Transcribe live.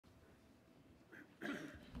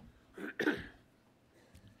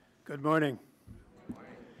Good morning.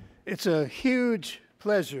 It's a huge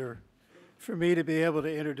pleasure for me to be able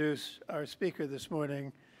to introduce our speaker this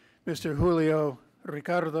morning, Mr. Julio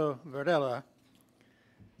Ricardo Varela.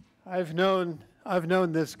 I've known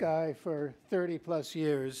this guy for 30 plus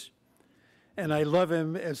years, and I love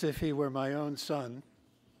him as if he were my own son.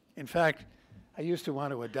 In fact, I used to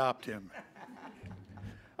want to adopt him.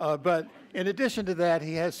 But in addition to that,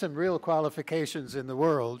 he has some real qualifications in the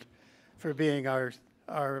world for being our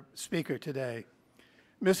speaker today.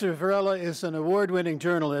 Mr. Varela is an award-winning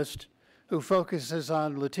journalist who focuses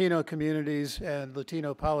on Latino communities and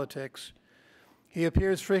Latino politics. He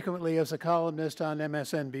appears frequently as a columnist on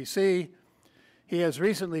MSNBC. He has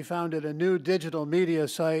recently founded a new digital media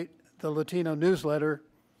site, the Latino Newsletter.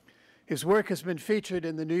 His work has been featured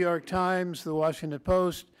in the New York Times, the Washington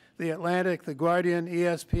Post, the Atlantic, the Guardian,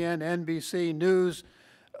 ESPN, NBC News,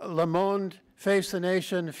 Le Monde, Face the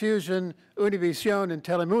Nation, Fusion, Univision, and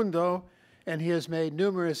Telemundo, and he has made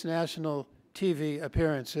numerous national TV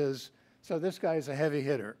appearances. So this guy is a heavy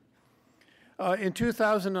hitter. In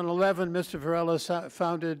 2011, Mr. Varela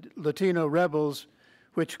founded Latino Rebels,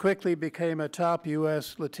 which quickly became a top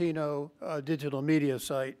U.S. Latino digital media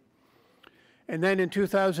site. And then in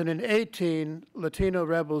 2018, Latino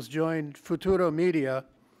Rebels joined Futuro Media,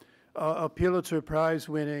 a Pulitzer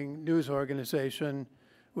Prize-winning news organization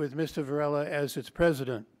with Mr. Varela as its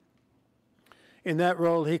president. In that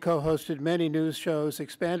role, he co-hosted many news shows,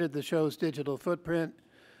 expanded the show's digital footprint,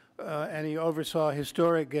 and he oversaw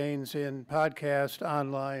historic gains in podcast,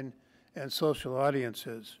 online, and social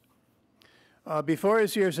audiences. Before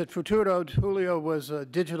his years at Futuro, Julio was a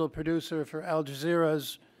digital producer for Al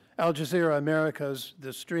Jazeera America's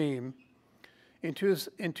The Stream. In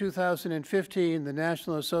 2015, the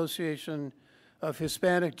National Association of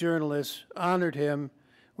Hispanic Journalists honored him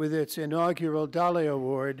with its inaugural Dale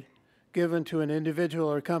Award, given to an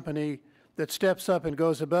individual or company that steps up and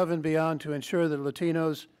goes above and beyond to ensure that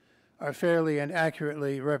Latinos are fairly and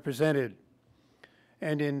accurately represented.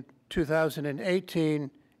 And in 2018,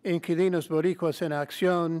 Inquilinos Boricuas en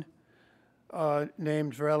Acción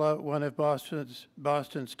named Varela one of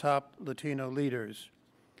Boston's top Latino leaders.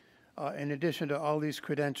 In addition to all these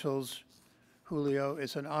credentials, Julio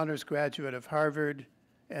is an honors graduate of Harvard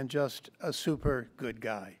and just a super good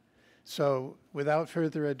guy. So without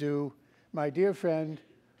further ado, my dear friend,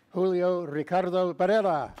 Julio Ricardo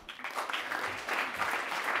Varela.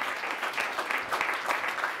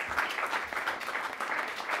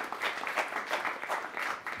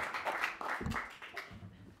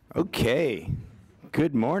 Okay.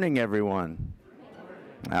 Good morning, everyone.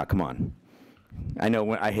 Ah, come on. I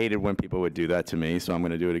know I hated when people would do that to me, so I'm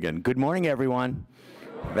going to do it again. Good morning, everyone.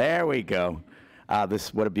 There we go.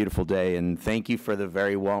 What a beautiful day, and thank you for the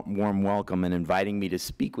very warm welcome and inviting me to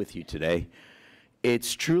speak with you today.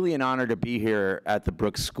 It's truly an honor to be here at the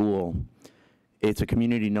Brooks School. It's a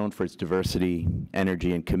community known for its diversity,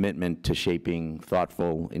 energy, and commitment to shaping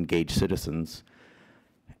thoughtful, engaged citizens.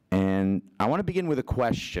 And I want to begin with a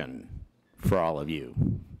question for all of you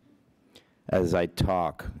as I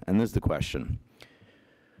talk, and this is the question.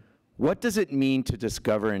 What does it mean to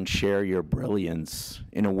discover and share your brilliance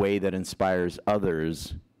in a way that inspires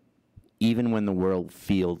others, even when the world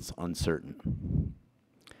feels uncertain?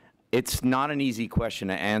 It's not an easy question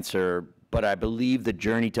to answer, but I believe the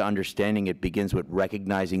journey to understanding it begins with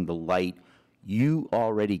recognizing the light you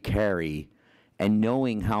already carry and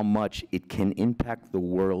knowing how much it can impact the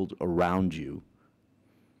world around you.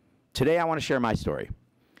 Today, I want to share my story,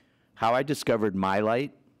 how I discovered my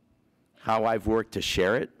light, how I've worked to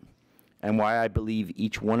share it, and why I believe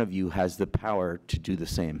each one of you has the power to do the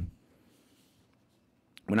same.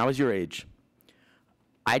 When I was your age,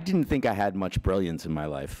 I didn't think I had much brilliance in my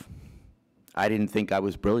life. I didn't think I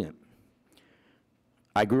was brilliant.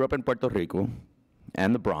 I grew up in Puerto Rico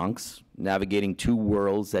and the Bronx, navigating two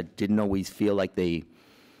worlds that didn't always feel like they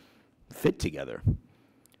fit together.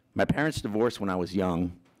 My parents divorced when I was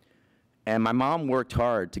young, and my mom worked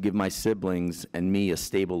hard to give my siblings and me a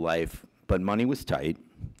stable life, but money was tight,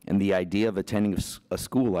 and the idea of attending a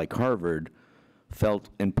school like Harvard felt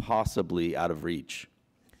impossibly out of reach.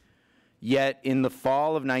 Yet, in the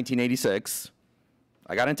fall of 1986,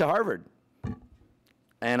 I got into Harvard,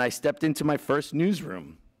 and I stepped into my first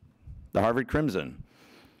newsroom, the Harvard Crimson,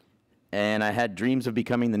 and I had dreams of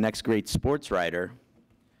becoming the next great sports writer,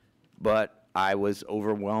 but I was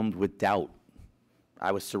overwhelmed with doubt.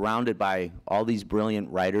 I was surrounded by all these brilliant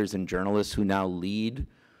writers and journalists who now lead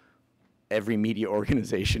every media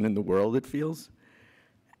organization in the world, it feels,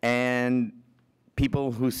 and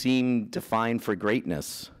people who seem defined for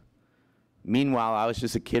greatness. Meanwhile, I was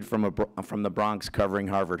just a kid from the Bronx covering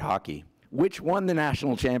Harvard hockey, which won the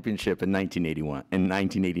national championship in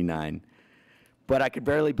 1989. But I could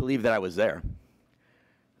barely believe that I was there,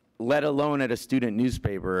 let alone at a student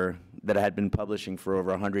newspaper that I had been publishing for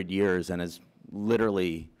over 100 years and is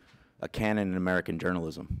literally a canon in American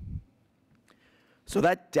journalism. So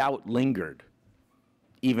that doubt lingered,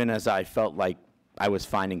 even as I felt like I was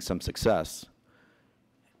finding some success.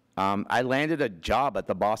 I landed a job at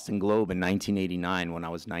the Boston Globe in 1989 when I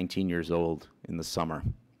was 19 years old in the summer.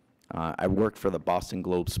 I worked for the Boston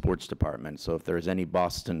Globe sports department, so if there's any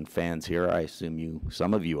Boston fans here, I assume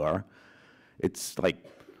some of you are. It's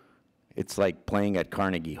like playing at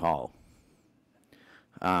Carnegie Hall.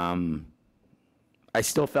 I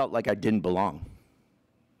still felt like I didn't belong.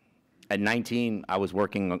 At 19, I was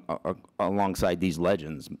working alongside these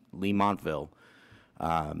legends, Lee Montville,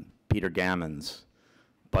 Peter Gammons,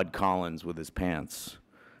 Bud Collins with his pants.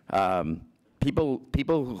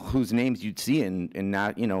 People whose names you'd see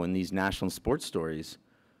in these national sports stories.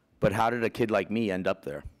 But how did a kid like me end up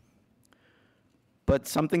there? But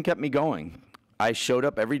something kept me going. I showed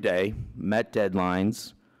up every day, met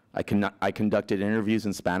deadlines. I conducted interviews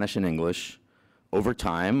in Spanish and English. Over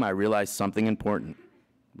time, I realized something important,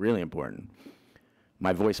 really important.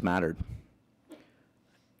 My voice mattered.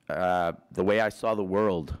 The way I saw the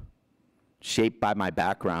world, shaped by my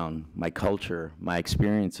background, my culture, my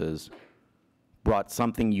experiences, brought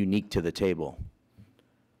something unique to the table.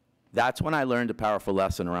 That's when I learned a powerful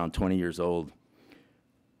lesson around 20 years old.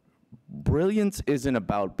 Brilliance isn't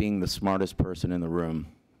about being the smartest person in the room.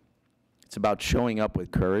 It's about showing up with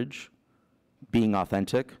courage, being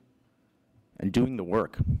authentic, and doing the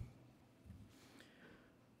work.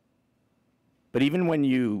 But even when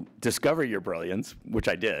you discover your brilliance, which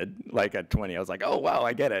I did, like at 20, I was like, oh, wow,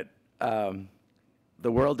 I get it.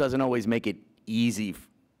 The world doesn't always make it easy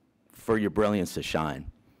for your brilliance to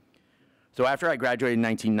shine. So after I graduated in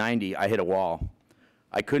 1990, I hit a wall.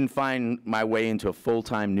 I couldn't find my way into a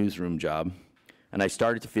full-time newsroom job, and I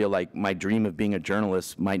started to feel like my dream of being a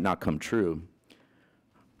journalist might not come true.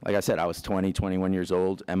 Like I said, I was 20, 21 years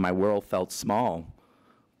old, and my world felt small.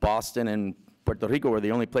 Boston and Puerto Rico were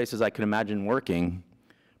the only places I could imagine working,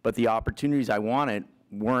 but the opportunities I wanted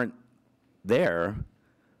weren't there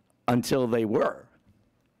until they were.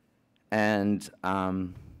 And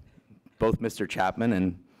both Mr. Chapman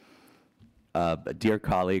and a dear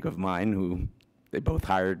colleague of mine, who they both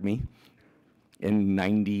hired me in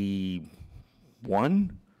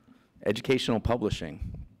 91, educational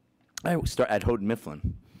publishing. I started at Houghton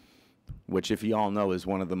Mifflin, which, if you all know, is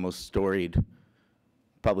one of the most storied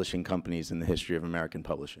publishing companies in the history of American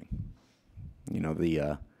publishing. You know,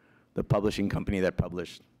 the publishing company that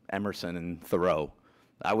published Emerson and Thoreau.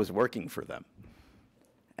 I was working for them.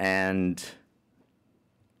 And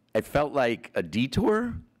it felt like a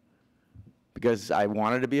detour because I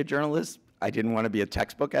wanted to be a journalist. I didn't want to be a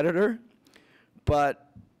textbook editor.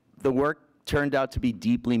 But the work turned out to be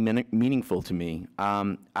deeply meaningful to me.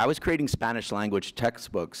 I was creating Spanish language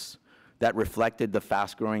textbooks that reflected the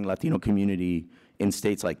fast-growing Latino community in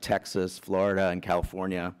states like Texas, Florida, and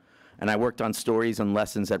California. And I worked on stories and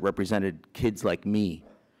lessons that represented kids like me,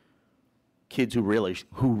 kids who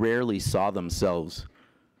rarely saw themselves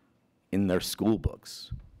in their school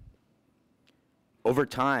books. Over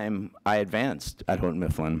time, I advanced at Houghton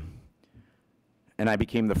Mifflin, and I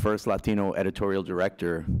became the first Latino editorial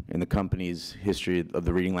director in the company's history of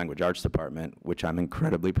the Reading Language Arts Department, which I'm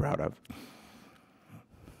incredibly proud of.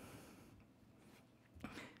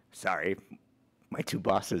 Sorry, my two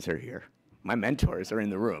bosses are here. My mentors are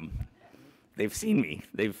in the room. They've seen me.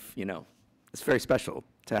 It's very special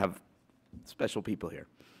to have special people here.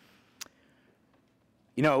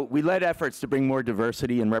 You know, we led efforts to bring more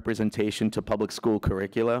diversity and representation to public school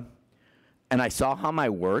curricula, and I saw how my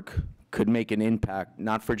work could make an impact,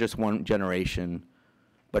 not for just one generation,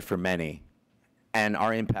 but for many. And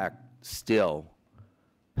our impact still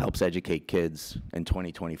helps educate kids in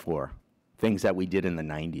 2024, things that we did in the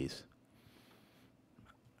 90s.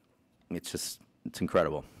 It's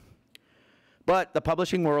incredible. But the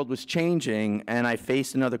publishing world was changing, and I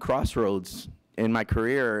faced another crossroads in my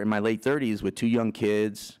career in my late 30s with two young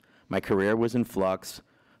kids. My career was in flux,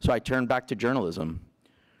 so I turned back to journalism.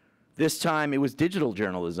 This time, it was digital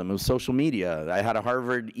journalism. It was social media. I had a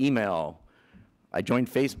Harvard email. I joined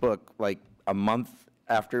Facebook like a month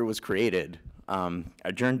after it was created.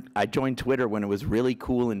 I joined Twitter when it was really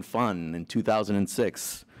cool and fun in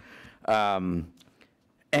 2006.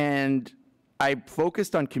 And I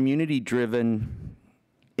focused on community-driven,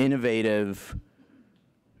 innovative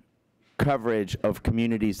coverage of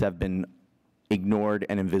communities that have been ignored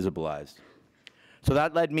and invisibilized. So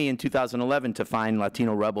that led me in 2011 to find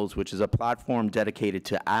Latino Rebels, which is a platform dedicated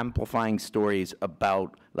to amplifying stories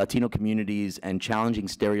about Latino communities and challenging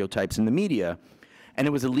stereotypes in the media. And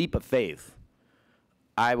it was a leap of faith.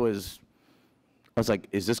 I was like,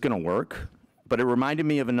 is this going to work? But it reminded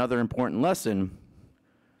me of another important lesson.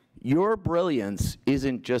 Your brilliance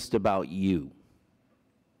isn't just about you.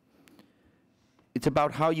 It's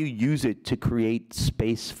about how you use it to create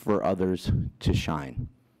space for others to shine.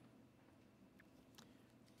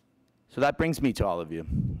 So that brings me to all of you.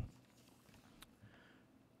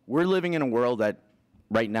 We're living in a world that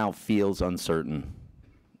right now feels uncertain,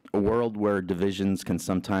 a world where divisions can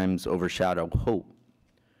sometimes overshadow hope.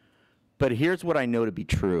 But here's what I know to be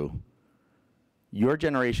true. Your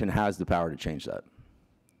generation has the power to change that.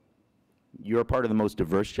 You're part of the most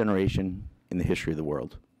diverse generation in the history of the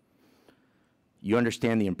world. You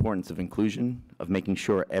understand the importance of inclusion, of making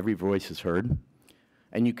sure every voice is heard,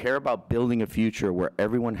 and you care about building a future where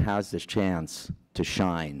everyone has this chance to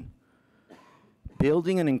shine.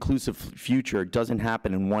 Building an inclusive future doesn't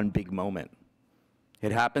happen in one big moment.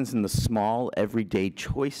 It happens in the small, everyday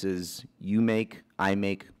choices you make, I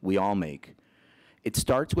make, we all make. It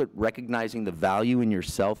starts with recognizing the value in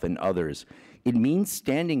yourself and others. It means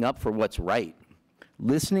standing up for what's right,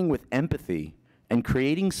 listening with empathy, and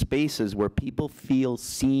creating spaces where people feel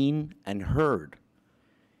seen and heard.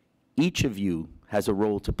 Each of you has a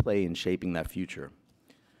role to play in shaping that future.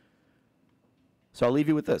 So I'll leave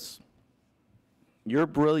you with this. Your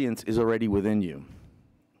brilliance is already within you.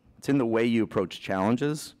 It's in the way you approach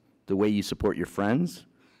challenges, the way you support your friends,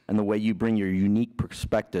 and the way you bring your unique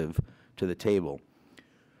perspective to the table.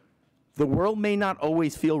 The world may not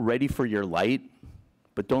always feel ready for your light,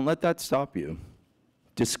 but don't let that stop you.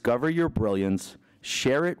 Discover your brilliance,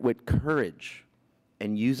 share it with courage,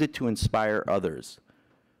 and use it to inspire others.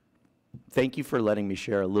 Thank you for letting me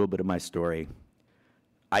share a little bit of my story.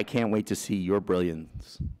 I can't wait to see your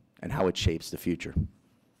brilliance and how it shapes the future.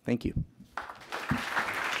 Thank you.